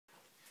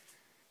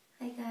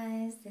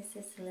guys, this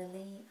is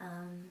Lily.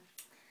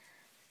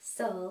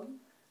 So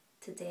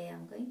today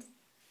I'm going to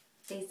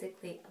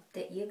basically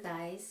update you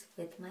guys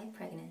with my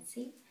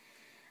pregnancy,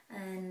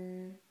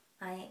 and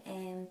I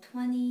am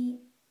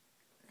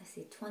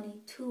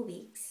 22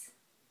 weeks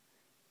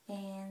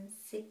and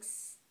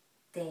 6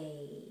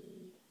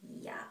 days.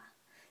 Yeah,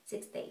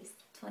 6 days.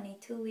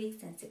 22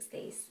 weeks and 6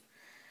 days.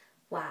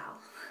 Wow.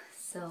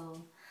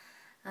 So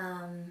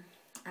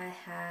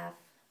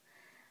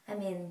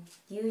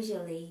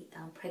usually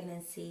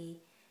pregnancy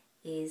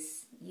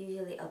is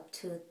usually up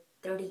to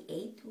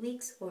 38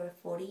 weeks or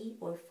 40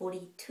 or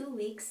 42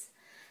 weeks.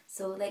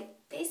 So like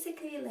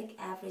basically like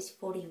average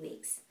 40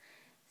 weeks.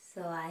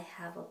 So I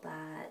have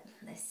about,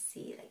 let's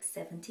see, like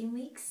 17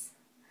 weeks.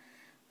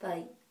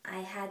 But I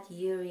had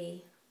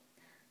Yuri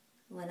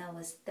when I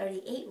was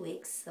 38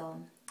 weeks,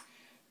 so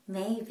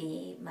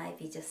maybe it might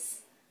be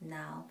just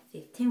now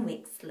 15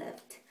 weeks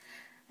left.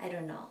 I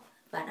don't know.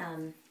 But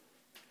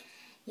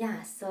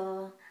yeah,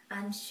 so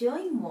I'm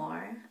showing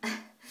more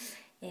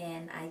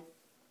and I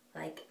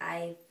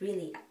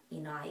really,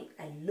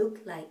 I look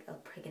like a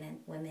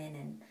pregnant woman,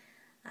 and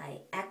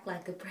I act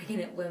like a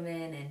pregnant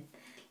woman, and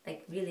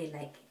like really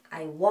like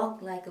I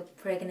walk like a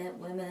pregnant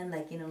woman,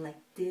 like like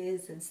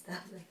this and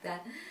stuff like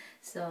that.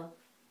 So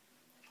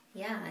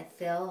yeah, I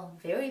feel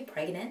very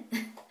pregnant.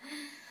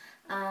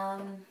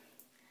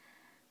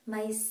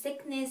 My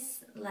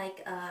sickness,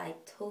 like I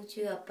told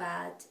you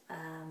about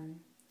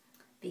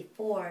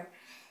before,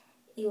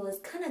 it was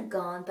kind of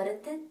gone,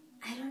 but then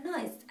I don't know.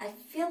 I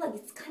feel like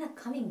it's kind of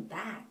coming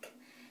back.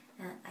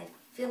 I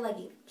feel like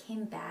it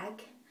came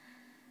back,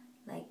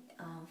 like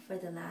for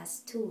the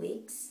last 2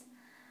 weeks.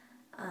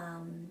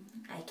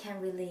 I can't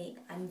really.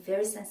 I'm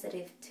very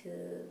sensitive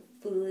to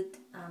food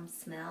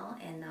smell,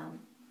 and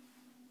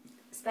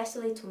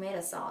especially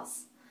tomato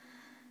sauce.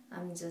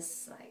 I'm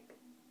just like,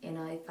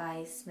 if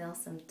I smell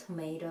some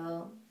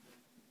tomato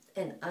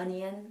and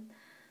onion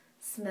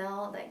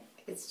smell, like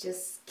it's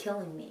just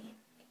killing me.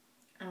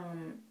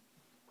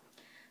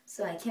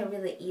 So I can't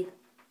really eat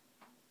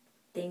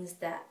things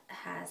that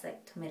has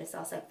like tomato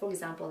sauce, like for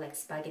example like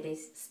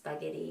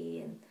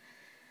spaghetti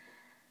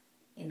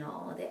and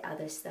all the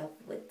other stuff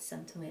with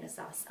some tomato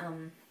sauce.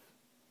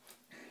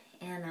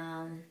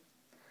 Yeah,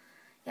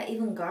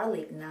 even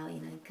garlic now,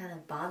 it kind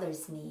of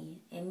bothers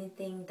me.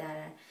 Anything that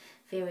are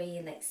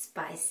very like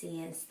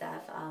spicy and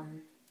stuff,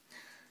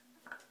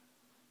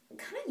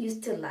 kind of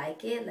used to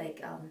like it,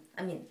 like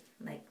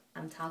like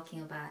I'm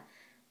talking about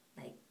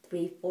like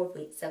 3-4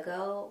 weeks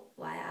ago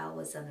while I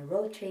was on a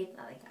road trip.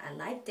 Like I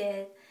liked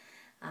it.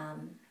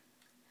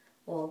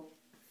 Well,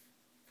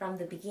 from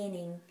the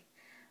beginning,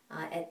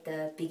 at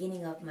the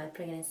beginning of my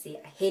pregnancy,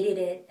 I hated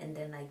it, and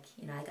then like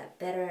I got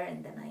better,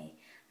 and then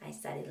I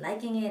started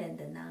liking it, and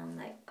then now I'm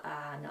like,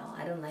 no,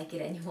 I don't like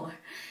it anymore.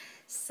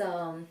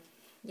 So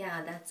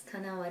yeah, that's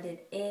kind of what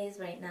it is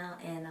right now.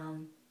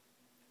 And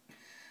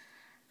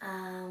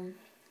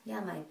yeah,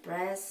 my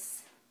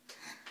breasts,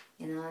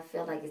 I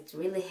feel like it's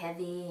really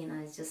heavy.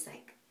 It's just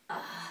like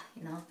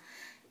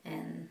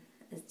and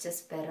it's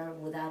just better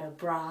without a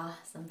bra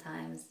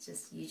sometimes.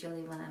 Just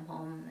usually when I'm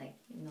home, like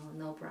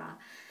no bra.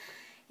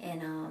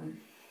 And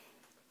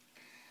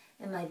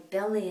my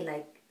belly,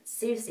 like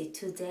seriously,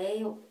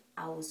 today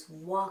I was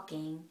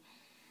walking,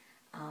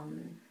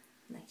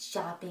 like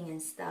shopping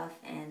and stuff,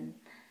 and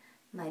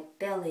my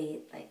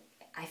belly, like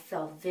I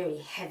felt very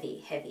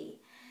heavy.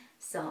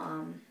 So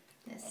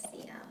let's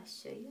see, I'll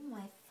show you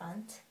my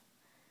front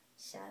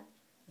shot.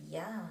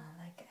 Yeah,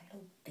 like I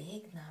look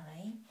big now,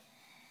 right?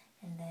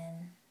 And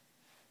then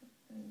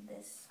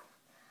this,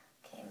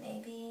 okay,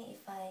 maybe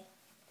if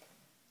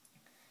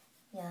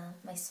yeah,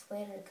 my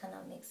sweater kind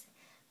of makes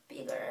it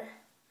bigger,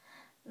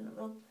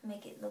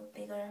 make it look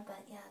bigger.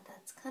 But yeah,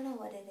 that's kind of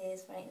what it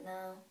is right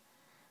now.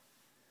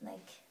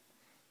 Like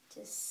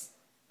just,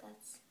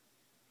 that's,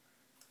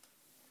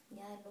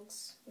 yeah, it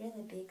looks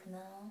really big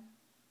now,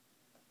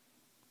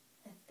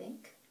 I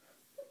think.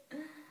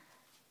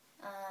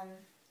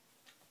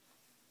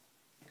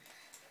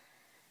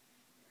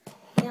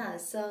 Yeah,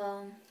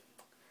 so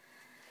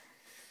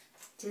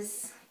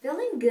just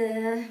feeling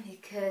good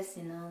because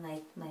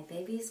like my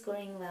baby is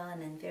growing well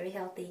and then very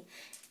healthy.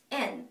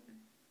 And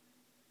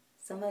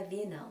some of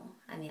you know,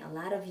 a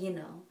lot of you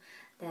know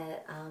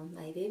that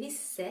my baby's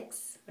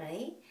 6,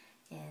 right?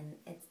 And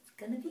it's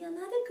gonna be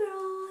another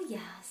girl.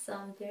 Yeah, so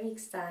I'm very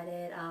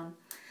excited.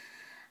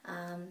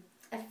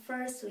 At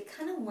first we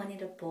kind of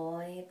wanted a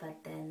boy,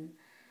 but then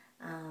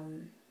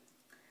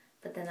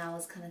I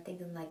was kind of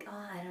thinking like,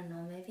 oh, I don't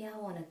know, maybe I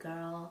want a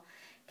girl,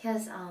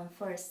 because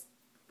first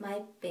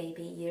my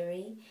baby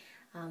Yuri,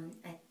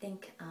 I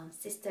think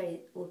sister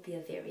would be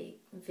a very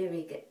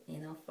good,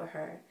 for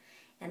her.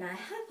 And I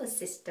have a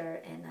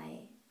sister, and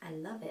I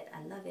love it.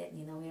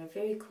 We are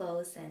very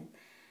close, and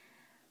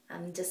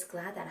I'm just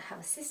glad that I have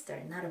a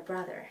sister, not a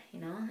brother,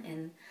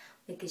 and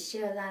we could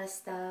share a lot of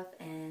stuff.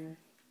 And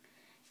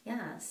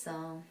yeah,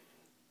 so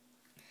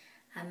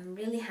I'm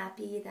really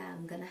happy that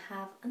I'm gonna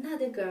have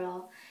another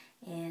girl.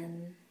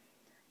 And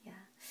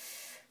yeah,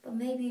 But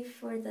maybe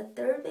for the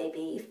third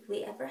baby, if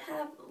we ever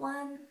have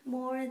one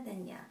more,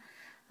 then yeah,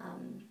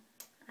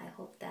 I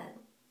hope that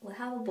we'll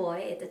have a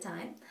boy at the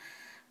time.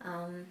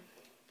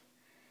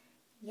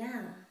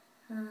 Yeah,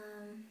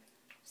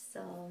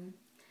 so,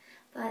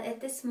 but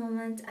at this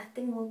moment, I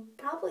think we're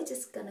probably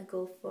just gonna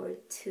go for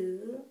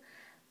two,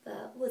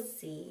 but we'll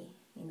see.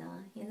 You know,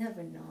 you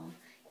never know.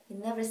 You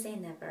never say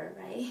never,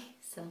 right?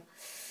 So,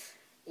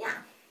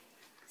 yeah.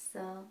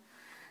 So,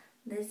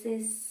 this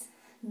is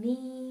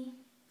me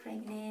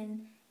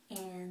pregnant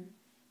and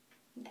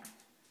yeah,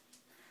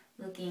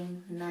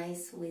 looking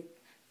nice with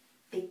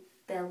big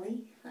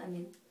belly. I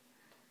mean,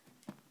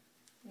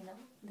 you know,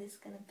 this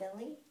kind of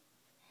belly.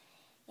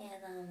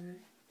 And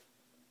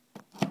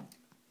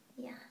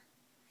yeah,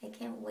 I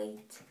can't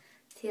wait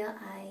till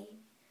I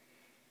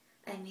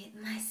meet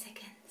my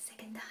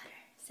second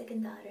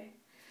daughter.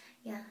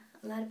 Yeah,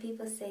 a lot of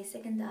people say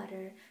second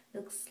daughter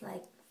looks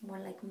like more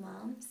like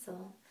mom,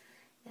 so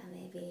yeah,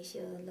 maybe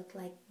she'll look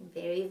like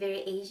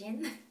very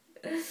Asian.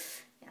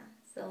 Yeah,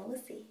 so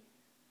we'll see.